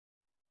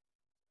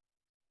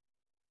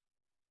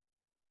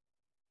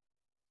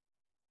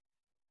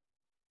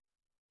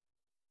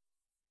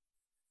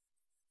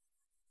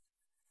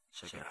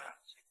Check it out.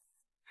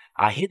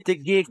 I hit the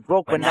gig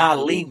broke, but now I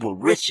leave with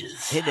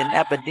riches. Hitting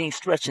Aberdeen,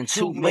 stretching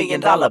 $2 million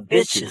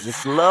bitches.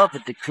 It's love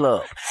at the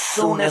club.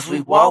 Soon as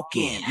we walk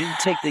in, you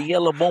take the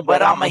yellow bone,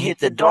 but I'ma hit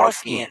the dark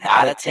skin.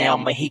 Out of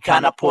town,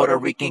 Mexicana, Puerto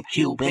Rican,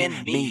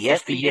 Cuban. Me,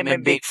 SPM,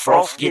 and Big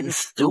Frost getting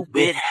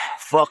stupid.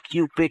 Fuck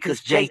you,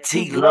 because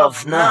JT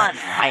loves none.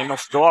 I ain't no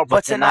star,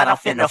 but tonight I'm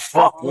finna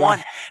fuck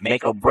one.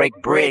 Make or break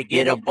bread,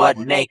 get a butt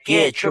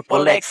naked.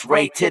 Triple X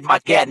rated, my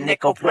cat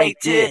nickel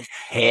plated.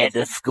 Head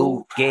to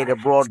school, gator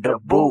brought the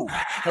boot.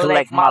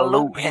 Collect my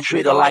loot and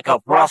treat her like a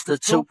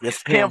prostitute.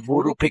 This pimp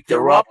voodoo picked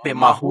her up in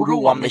my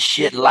hoodoo. I'm the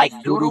shit like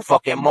doodoo,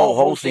 fucking more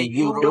hoes than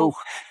you do.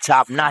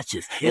 Top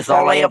notches, it's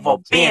all I ever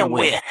been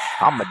with.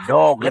 I'm a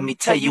dog, let me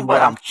tell you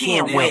what I'm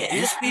kin with.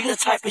 This be the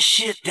type of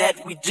shit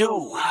that we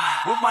do.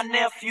 With my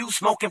nephew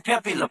smoking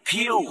Pepe Le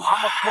Pew.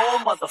 I'm a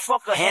poor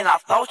motherfucker and I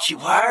thought you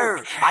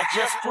heard. I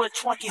just put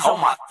 20s on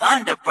my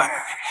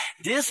Thunderbird.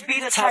 This be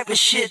the type of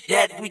shit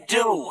that we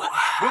do.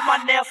 With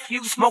my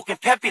nephew smoking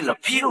Pepe Le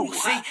Pew.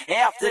 See,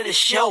 after the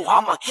show,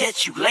 I'ma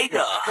catch you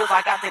later. Cause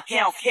I got to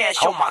count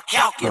cash on my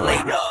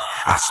calculator.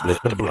 I split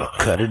the blunt,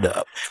 cut it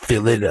up,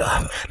 fill it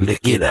up,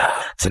 lick it up.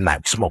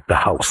 Tonight we smoke the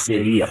whole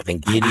city up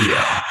and giddy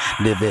up.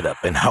 Live it up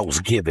and hoes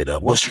give it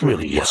up. What's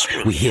really up?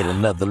 We hit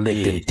another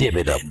lick and dip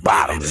it up.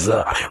 Bottoms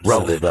up,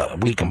 roll it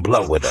up, we can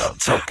blow it up.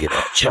 Toke it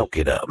up, choke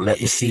it up, let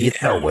me see you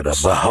throw it up.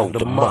 But hold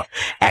them up,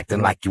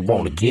 acting like you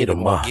wanna get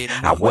them up.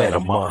 I wet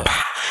them up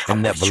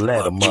and never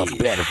let them up.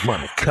 Better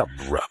run and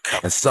cover up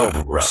and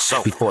sober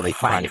up before they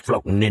find it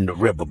floating in the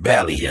river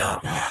belly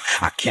up.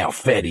 I count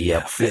fatty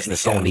up,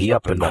 business on the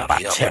up and up.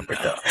 I temper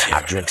it up.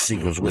 I drink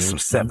Seagram's with some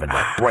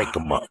 7-Up, break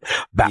them up.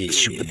 About to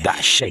shoot the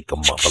dice, shake them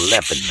up,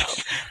 11 up.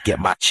 Get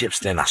my chips,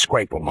 then I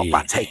scrape them up.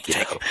 I take it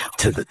up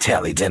to the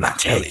telly, then I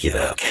take it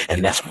up.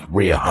 And that's for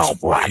real,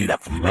 homeboy, I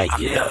never make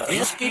it up.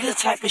 This be the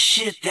type of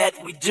shit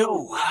that we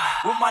do.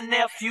 With my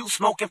nephew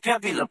smoking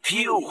Pepe Le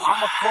Pew.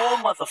 I'm a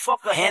poor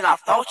motherfucker and I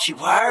thought you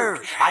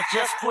heard. I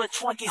just put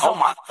 20s on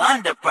my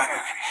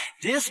Thunderbird.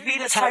 This be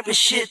the type of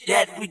shit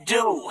that we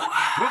do.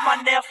 With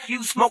my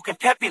nephew smoking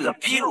Pepe Le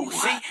Pew.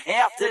 See,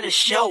 after the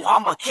show,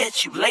 I'ma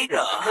catch you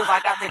later. Cause I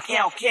got to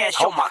count cash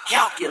on my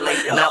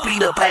calculator. Now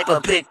Peter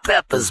Piper pick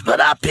peppers, but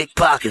I pick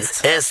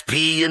pockets.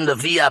 SP in the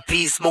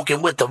VIP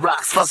smoking with the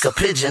rocks. Fuck a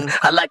pigeon,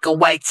 I like a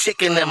white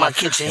chicken in my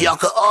kitchen. Y'all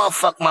can all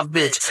fuck my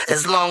bitch,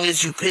 as long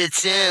as you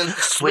pitch in.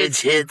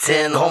 Switch hit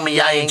 10, homie,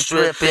 I ain't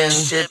tripping.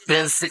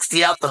 Shipping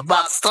 60 out the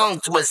box, tongue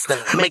twisting.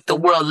 Make the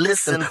world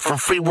listen, from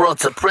free world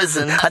to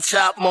prison. I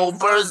chop more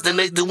birds than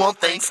they do on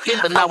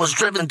Thanksgiving. I was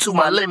driven to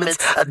my limits,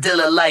 a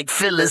dealer like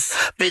Phyllis.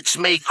 Bitch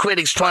made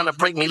critics trying to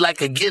break me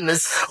like a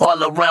Guinness.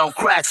 All around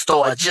crack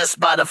store, just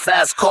by the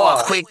fast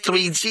car. Quick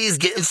 3Gs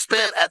getting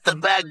spent at the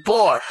back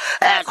bar.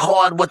 Act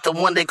hard with the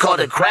one they call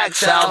the crack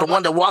child. The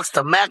one that walks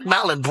the Mac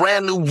Mile in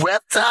brand new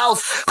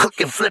reptiles. Cook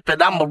and flip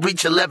it, I'ma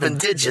reach 11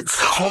 digits.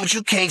 Homes,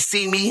 you can't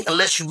see me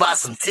unless you buy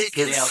some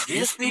tickets. Now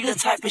this be the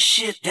type of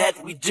shit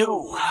that we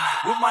do.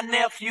 With my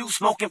nephew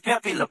smoking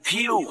Pepe Le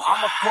Pew.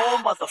 I'm a poor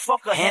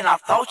motherfucker and I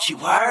thought you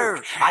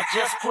heard. I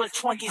just put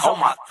 20s on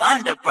my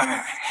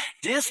Thunderbird.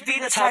 This be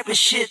the type of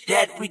shit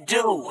that we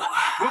do.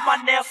 With my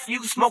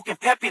nephew smoking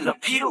Pepe Le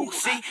Pew.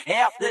 See,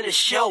 after the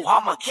show,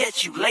 I'ma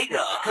catch you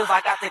later. Cause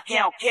I got to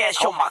count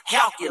cash on my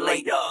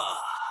calculator.